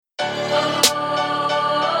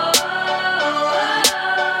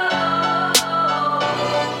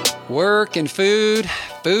Work and food,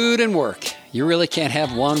 food and work. You really can't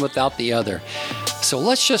have one without the other. So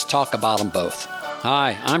let's just talk about them both.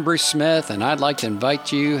 Hi, I'm Bruce Smith, and I'd like to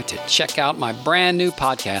invite you to check out my brand new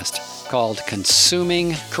podcast called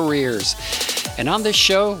Consuming Careers. And on this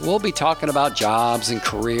show, we'll be talking about jobs and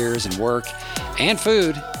careers and work and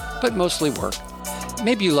food, but mostly work.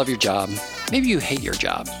 Maybe you love your job, maybe you hate your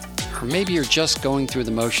job, or maybe you're just going through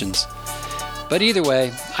the motions. But either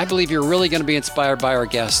way, I believe you're really going to be inspired by our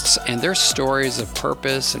guests and their stories of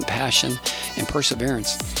purpose and passion and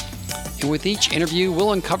perseverance. And with each interview,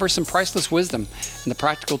 we'll uncover some priceless wisdom and the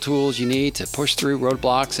practical tools you need to push through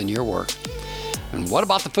roadblocks in your work. And what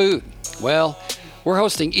about the food? Well, we're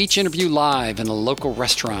hosting each interview live in a local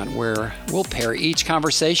restaurant where we'll pair each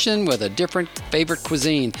conversation with a different favorite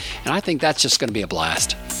cuisine. And I think that's just going to be a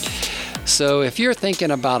blast. So if you're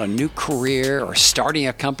thinking about a new career or starting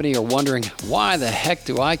a company or wondering, why the heck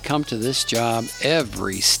do I come to this job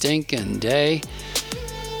every stinking day?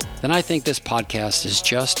 Then I think this podcast is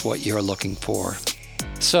just what you're looking for.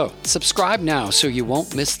 So subscribe now so you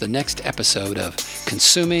won't miss the next episode of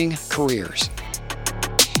Consuming Careers.